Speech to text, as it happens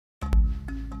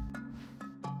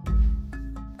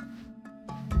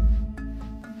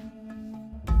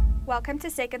Welcome to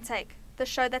Second Take, the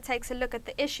show that takes a look at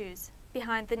the issues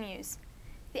behind the news.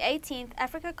 The 18th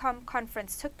AfricaCom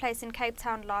conference took place in Cape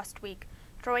Town last week,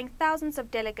 drawing thousands of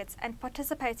delegates and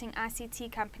participating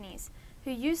ICT companies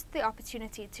who used the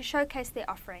opportunity to showcase their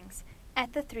offerings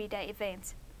at the three-day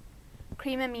event.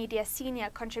 Creamer Media Senior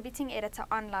Contributing Editor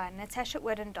Online, Natasha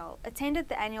Odendaal, attended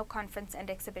the annual conference and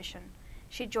exhibition.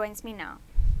 She joins me now.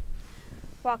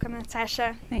 Welcome,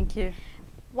 Natasha. Thank you.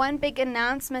 One big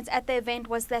announcement at the event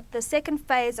was that the second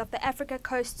phase of the Africa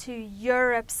Coast to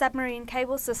Europe submarine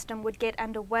cable system would get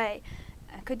underway.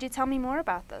 Could you tell me more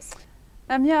about this?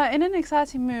 Yeah, in an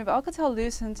exciting move,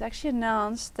 Alcatel-Lucent actually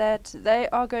announced that they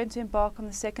are going to embark on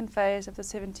the second phase of the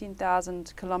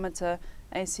 17,000 kilometer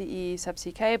ACE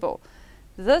subsea cable.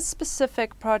 This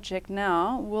specific project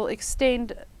now will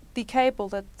extend the cable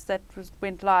that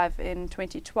went live in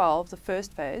 2012, the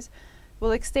first phase.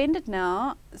 We'll extend it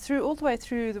now all the way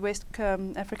through the West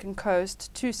African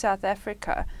coast to South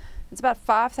Africa. It's about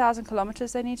 5,000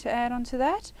 kilometers they need to add onto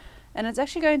that, and it's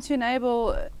actually going to enable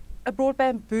a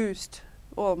broadband boost,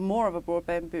 or more of a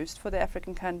broadband boost, for the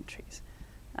African countries.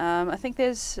 I think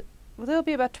there'll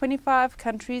be about 25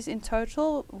 countries in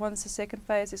total once the second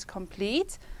phase is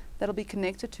complete that'll be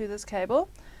connected to this cable,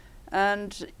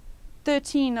 and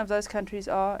 13 of those countries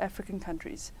are African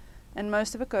countries. And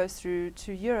most of it goes through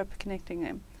to Europe, connecting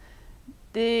them.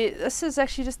 This is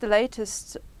actually just the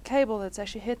latest cable that's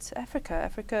actually hit Africa.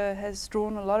 Africa has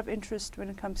drawn a lot of interest when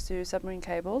it comes to submarine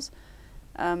cables.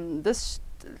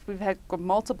 We've got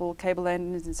multiple cable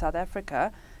landings in South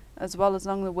Africa, as well as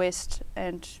along the west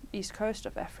and east coast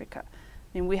of Africa.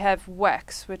 I mean, we have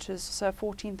WAX, which is a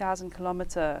 14,000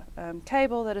 kilometer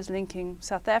cable that is linking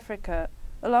South Africa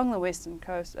along the western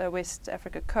coast, West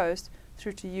Africa coast,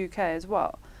 through to UK as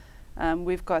well.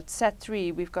 We've got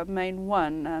SAT3, we've got Main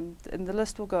 1, and the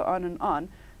list will go on,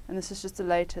 and this is just the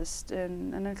latest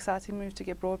in an exciting move to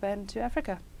get broadband to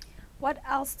Africa. What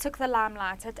else took the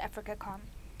limelight at AfricaCom?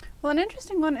 Well, an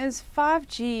interesting one is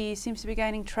 5G seems to be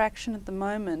gaining traction at the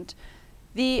moment.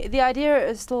 The idea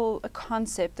is still a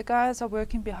concept. The guys are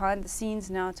working behind the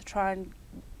scenes now to try and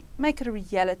make it a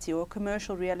reality, or a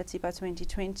commercial reality, by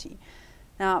 2020.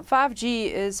 Now,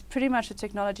 5G is pretty much the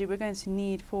technology we're going to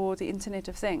need for the Internet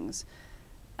of Things.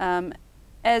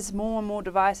 As more and more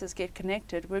devices get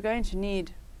connected, we're going to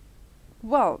need,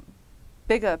 well,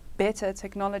 bigger, better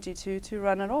technology to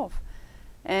run it off.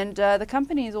 And the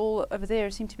companies all over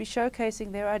there seem to be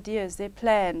showcasing their ideas, their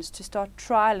plans to start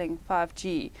trialing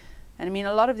 5G. And I mean,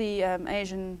 a lot of the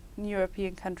Asian and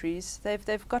European countries,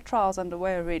 they've got trials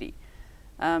underway already.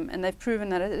 And they've proven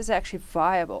that it is actually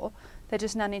viable. They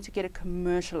just now need to get it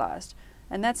commercialized,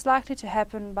 and that's likely to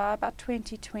happen by about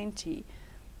 2020.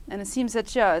 And it seems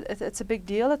that it's a big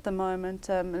deal at the moment.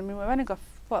 I mean, we've only got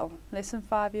less than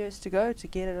 5 years to go to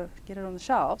get it on the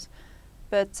shelves,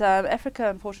 but Africa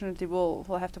unfortunately will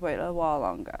have to wait a while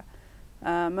longer.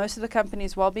 Most of the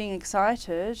companies, while being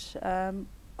excited,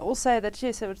 will say that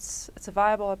yes, it's a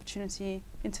viable opportunity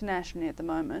internationally at the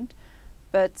moment,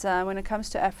 but when it comes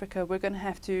to Africa, we're going to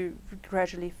have to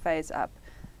gradually phase up.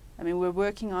 I mean, we're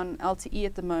working on LTE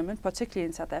at the moment, particularly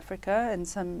in South Africa and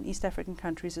some East African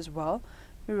countries as well.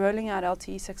 We're rolling out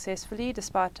LTE successfully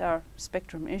despite our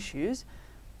spectrum issues.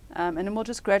 And then we'll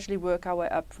just gradually work our way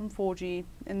up from 4G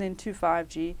and then to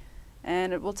 5G.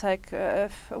 And it will take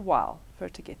a while for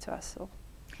it to get to us.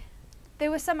 There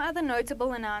were some other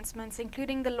notable announcements,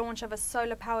 including the launch of a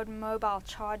solar-powered mobile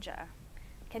charger.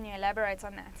 Can you elaborate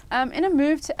on that? In a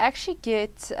move to actually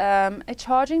get a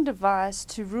charging device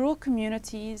to rural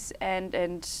communities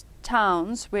and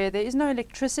towns where there is no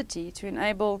electricity, to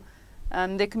enable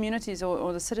their communities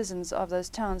or the citizens of those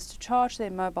towns to charge their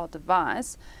mobile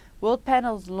device, World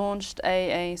Panels launched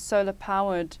a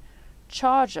solar-powered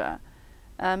charger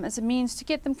as a means to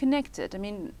get them connected. I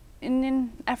mean,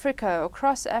 in Africa,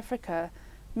 across Africa,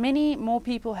 many more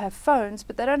people have phones,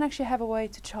 but they don't actually have a way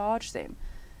to charge them.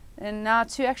 And now,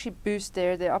 to actually boost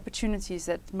their opportunities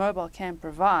that mobile can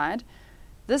provide,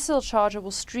 this little charger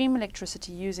will stream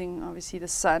electricity using, obviously, the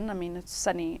sun. I mean, it's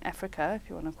sunny Africa, if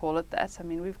you want to call it that. I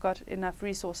mean, we've got enough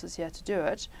resources here to do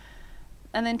it.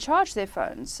 And then charge their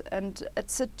phones. And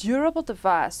it's a durable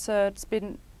device, so it's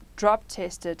been drop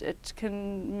tested. It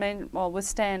can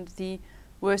withstand the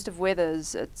worst of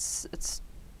weathers. It's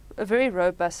a very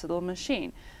robust little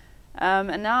machine.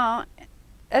 And now,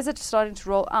 as it's starting to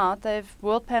roll out,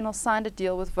 World Panel signed a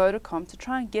deal with Vodacom to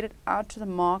try and get it out to the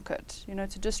market,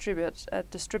 to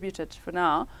distribute it for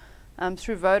now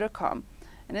through Vodacom.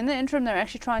 And in the interim, they're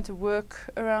actually trying to work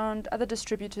around other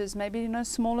distributors, maybe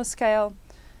smaller scale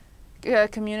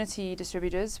community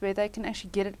distributors, where they can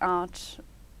actually get it out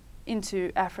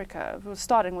into Africa,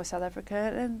 starting with South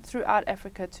Africa and throughout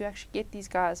Africa, to actually get these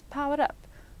guys powered up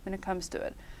when it comes to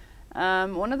it.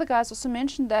 One of the guys also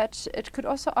mentioned that it could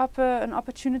also offer an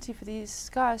opportunity for these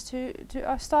guys to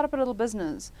start up a little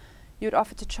business. You would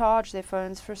offer to charge their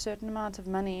phones for a certain amount of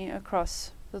money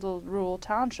across little rural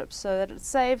townships, so that it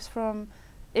saves from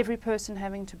every person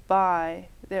having to buy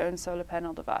their own solar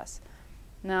panel device.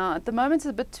 Now, at the moment, it's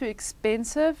a bit too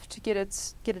expensive to get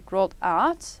it rolled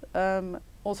out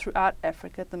all throughout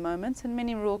Africa at the moment, and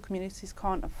many rural communities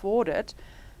can't afford it.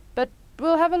 But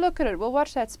we'll have a look at it. We'll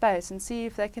watch that space and see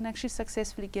if they can actually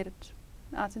successfully get it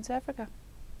out into Africa.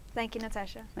 Thank you,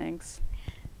 Natasha. Thanks.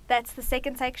 That's the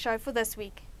Second Take show for this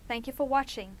week. Thank you for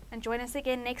watching, and join us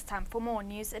again next time for more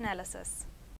news analysis.